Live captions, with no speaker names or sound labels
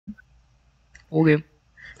Okay.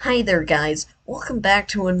 Hi there, guys. Welcome back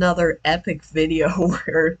to another epic video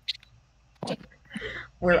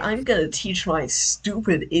where I'm gonna teach my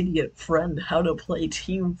stupid idiot friend how to play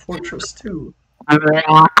Team Fortress 2.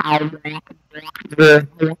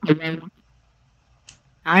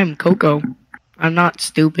 I'm Coco. I'm not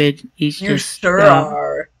stupid. He's You just sure dumb.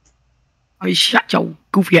 are. Oh, shut your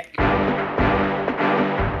goofy.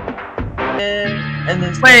 And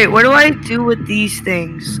then Wait, what do I do with these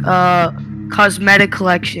things? Cosmetic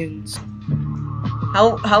collections.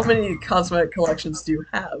 how many cosmetic collections do you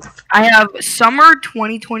have? I have summer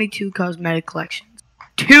 2022 cosmetic collections.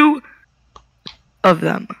 2 of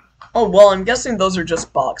them. Oh well, I'm guessing those are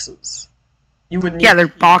just boxes. You would need They're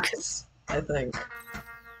boxes. I think,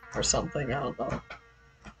 or something. I don't know.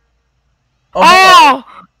 Oh!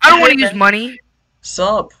 I don't Hey, want to use man. money.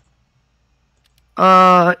 Sup?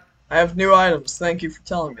 I have new items. Thank you for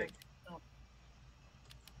telling me.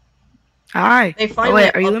 Alright. They finally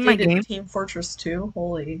wait, are you in my updated game? Team Fortress 2.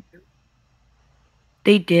 Holy.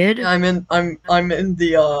 They did? Yeah, I'm in I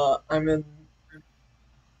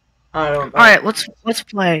don't know. Alright, let's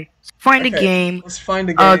play. Let's find a game. Let's find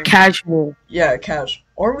a game. Casual. Yeah, casual.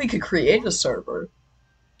 Or we could create a server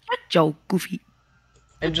Joe Goofy.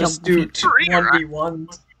 and just do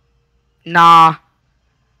 1v1s. Nah.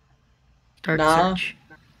 Start Nah? search.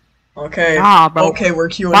 Okay. Nah, bro. Okay, we're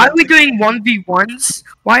queuing. Why are we doing 1v1s?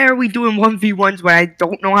 Why are we doing 1v1s when I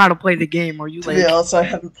don't know how to play the game? Are you like? Yeah, also I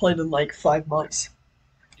haven't played in like 5 months.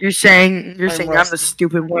 You're saying I'm the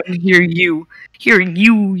stupid one. Hearing you,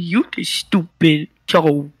 you the stupid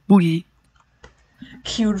Joe Booty.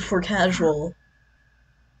 Queued for casual.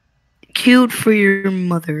 Queued for your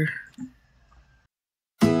mother.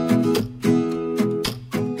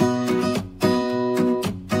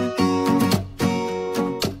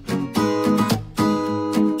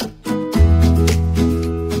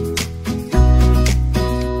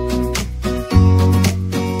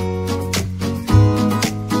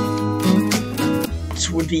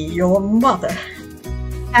 Would be your mother.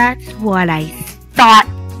 That's what I thought.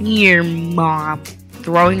 Your mom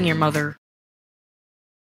throwing your mother.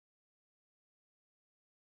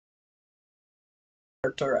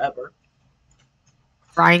 Character ever.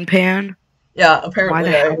 Frying pan. Yeah,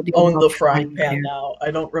 apparently I own the frying pan pan now.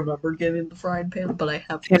 I don't remember getting the frying pan, but I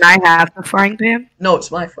have. Can I have the frying pan? No,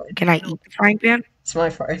 it's my frying pan. Can I eat the frying pan? It's my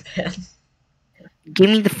frying pan. Give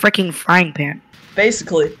me the freaking frying pan.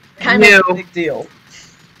 Basically, kind of a big deal.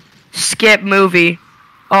 Skip movie.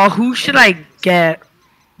 Oh, who should I get?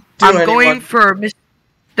 I'm going for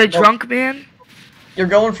the drunk man. You're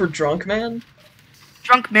going for drunk man?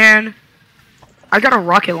 Drunk man. I got a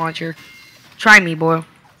rocket launcher. Try me, boy.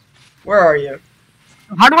 Where are you?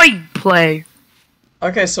 How do I play?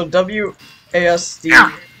 Okay, so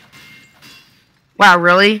WASD. Wow,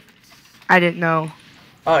 really? I didn't know.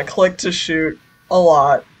 Click to shoot a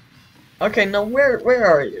lot. Okay, now where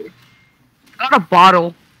are you? I got a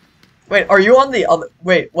bottle. Wait, are you on the other?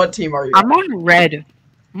 Wait, what team are you? I'm on red.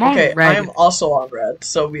 Okay, red. I am also on red,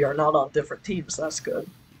 so we are not on different teams. That's good.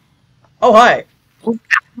 Oh, hi. Ooga,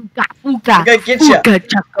 Okay, get ya. Ooga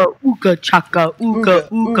chaka, ooga chaka,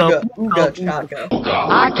 ooga chaka.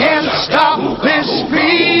 I can't stop this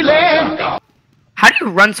feeling. How do you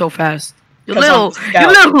run so fast? Your 'Cause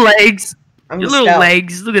little legs. I'm Your the little scout.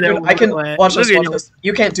 legs. Look at that. Dude, I can watch this.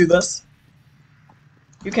 You can't do this.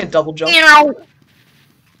 You can't double jump.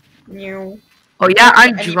 Meow. Oh yeah,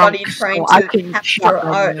 I'm drunk, trying so to I can capture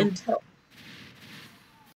our intel.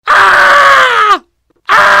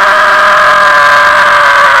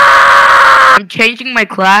 I'm changing my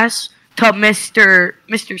class to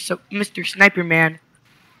Mr. Sniper Man.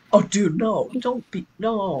 Oh, dude, no! Don't be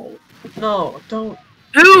no, don't.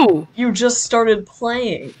 Who? You just started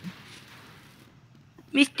playing.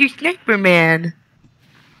 Mr. Sniper Man.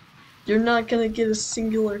 You're not gonna get a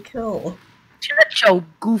singular kill. Shut your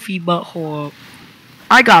goofy butthole up.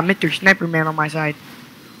 I got Mr. Sniper Man on my side.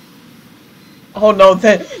 Oh no,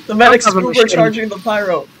 the medic's supercharging the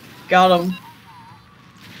pyro. Got him.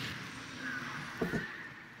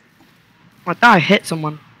 I thought I hit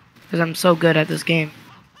someone because I'm so good at this game.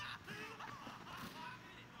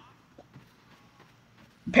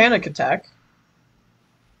 Panic attack.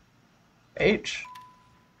 H.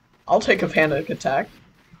 I'll take a panic attack.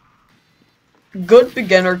 Good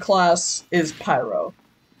beginner class is pyro.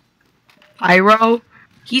 Pyro?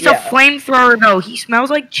 He's a flamethrower though. He smells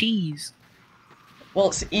like cheese. Well,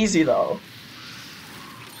 it's easy though.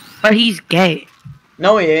 But he's gay.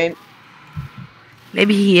 No, he ain't.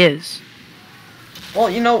 Maybe he is. Well,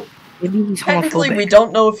 you know, maybe he's technically homophobic. we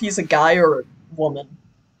don't know if he's a guy or a woman.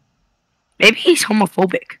 Maybe he's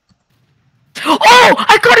homophobic. Oh!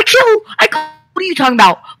 I got a kill! I got What are you talking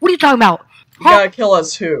about? What are you talking about? You gotta kill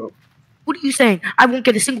us who? What are you saying? I won't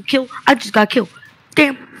get a single kill. I just got killed.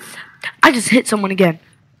 Damn. I just hit someone again.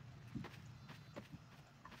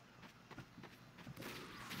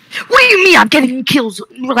 What do you mean I'm getting kills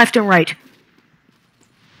left and right?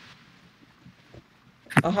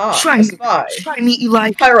 Aha, Try a me. spy. Try me,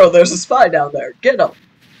 Eli. Pyro, there's a spy down there. Get him.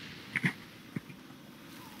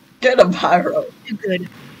 Get him, Pyro. Too good.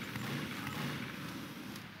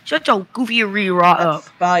 Shut your goofy re-rot up.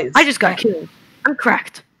 Spy is I just got killed. I'm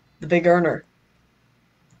cracked. the big earner.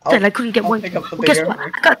 Said I couldn't get I'll one. pick up the Well, big guess what?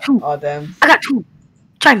 earner. I got 2. Aw, damn. I got 2.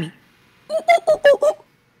 Try me.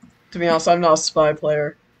 To be honest, I'm not a spy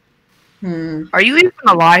player. Are you even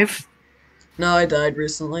alive? No, I died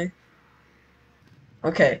recently.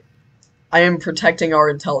 Okay. I am protecting our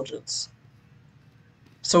intelligence.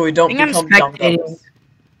 So we don't I think I'm become spectating. dum-dums.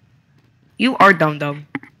 You are dum-dum.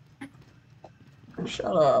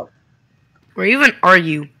 Shut up. Where even are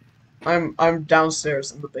you? I'm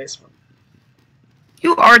downstairs in the basement.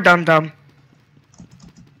 You are dum-dum.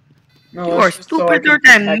 No, You that's are just so I can stupider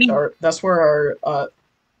than protect me. that's where our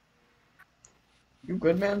You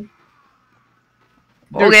good, man?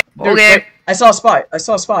 Okay, Dude, okay. wait. I saw a spy. I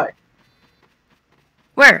saw a spy.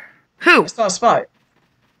 Where? Who? I saw a spy.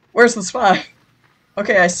 Where's the spy?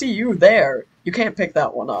 Okay, I see you there. You can't pick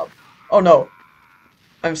that one up. Oh no.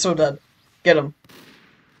 I'm so dead. Get him.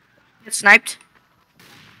 Get sniped.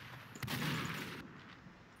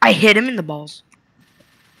 I hit him in the balls.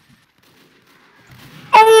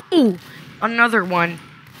 Oh! Another one.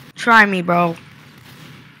 Try me, bro.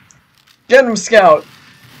 Get him, Scout.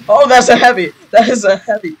 Oh, that's a heavy. That is a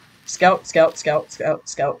heavy. Scout, Scout, Scout, Scout,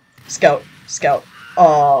 Scout, Scout, Scout.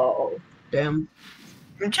 Oh, damn.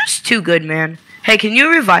 I'm just too good, man. Hey, can you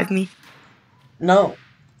revive me? No.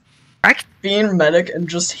 I Being medic and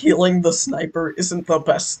just healing the sniper isn't the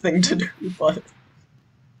best thing to do, but...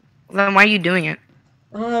 Then why are you doing it?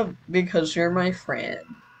 Because you're my friend.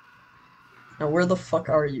 Now, where the fuck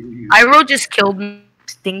are you? Iroh just killed me.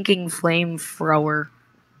 Stinking flamethrower.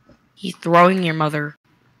 He's throwing your mother.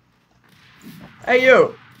 Hey,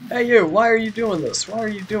 you! Hey, you! Why are you doing this? Why are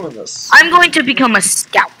you doing this? I'm going to become a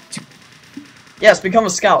scout. Yes, become a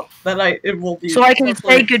scout. Then it will be... So I can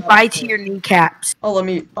say goodbye to your kneecaps. Oh, let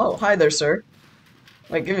me... Oh, hi there, sir.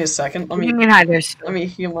 Wait, give me a second. What do you mean hi there, sir? Let me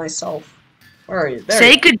heal myself. Where are you? There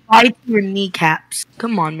Say you are. goodbye to your kneecaps.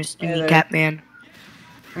 Come on, Mr. Hey there. Kneecap Man.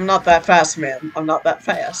 I'm not that fast, man. I'm not that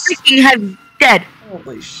fast. Freaking heavy. Dead.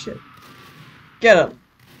 Holy shit. Get him.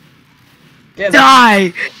 Get him. Die!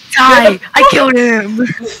 Die! I killed him!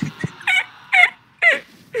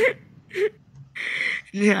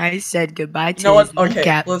 I said goodbye to You know what? his Okay,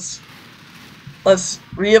 kneecap. let's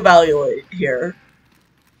reevaluate here.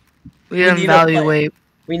 We evaluate.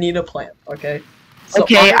 We need a plan, okay? So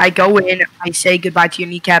Okay, I go in, I say goodbye to your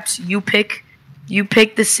kneecaps. You pick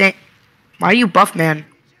the same. Why are you buff, man?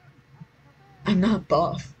 I'm not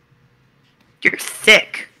buff. You're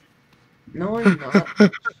thick. No, I'm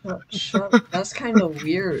not. Shut up. That's kind of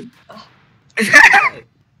weird.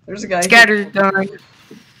 There's a guy Scattered done.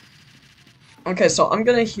 Okay, so I'm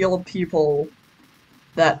gonna heal people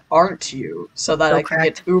that aren't you, so that I can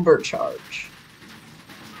get Uber charge.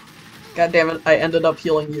 God damn it, I ended up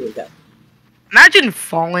healing you again. Imagine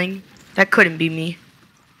falling. That couldn't be me.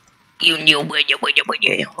 You knew where you.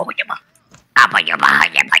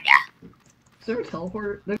 Is there a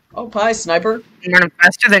teleport? Oh, hi, sniper. I'm running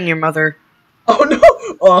faster than your mother. Oh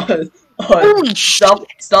no! Holy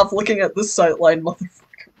Stop looking at this sightline,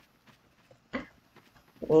 motherfucker.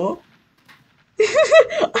 Oh?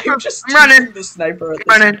 I'm just running. The sniper at this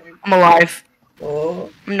Running. point. I'm alive. Oh.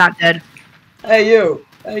 I'm not dead. Hey you!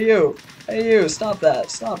 Hey you! Hey you! Stop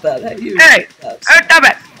that! Stop that! Hey you! Hey! Stop that. Stop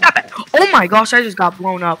it! Stop it! Oh my gosh, I just got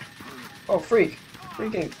blown up. Oh freak!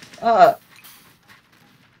 Freaking!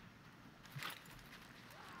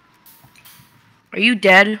 Are you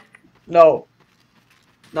dead? No.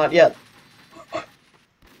 Not yet.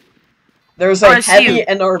 There's Oh, a I see heavy you.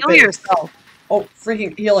 in our Heal base. yourself. Oh,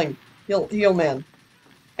 freaking healing. Heal man.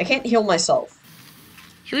 I can't heal myself.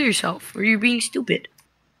 Heal yourself, or you're being stupid.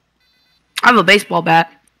 I have a baseball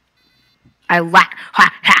bat. I whack.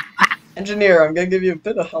 Ha, ha, ha. Engineer, I'm gonna give you a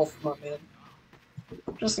bit of health, my man.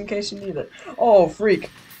 Just in case you need it. Oh, freak.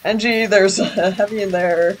 NG, there's a heavy in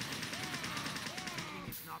there.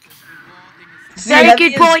 See, heavy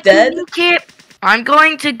is dead? I'm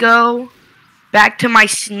going to go back to my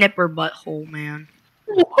snipper butthole, man.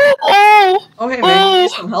 Oh, hey man, you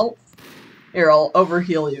need some help? Here, I'll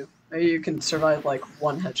overheal you. Maybe you can survive like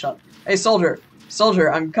one headshot. Hey soldier!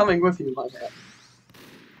 Soldier, I'm coming with you, my man.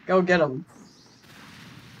 Go get him.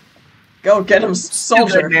 Go get him,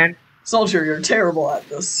 soldier! man. Soldier, you're terrible at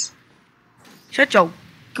this. Shut your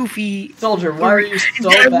goofy... Soldier, why are you so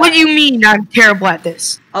bad? What do you mean I'm terrible at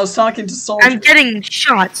this? I was talking to Soldier. I'm getting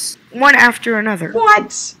shots, one after another.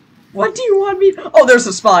 What? What do you want me to... Oh, there's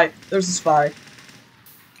a spy. There's a spy.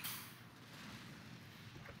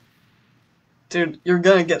 Dude, you're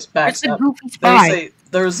gonna get backstabbed. It's a goofy spy. They say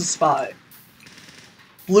there's a spy.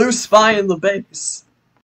 Blue spy in the base.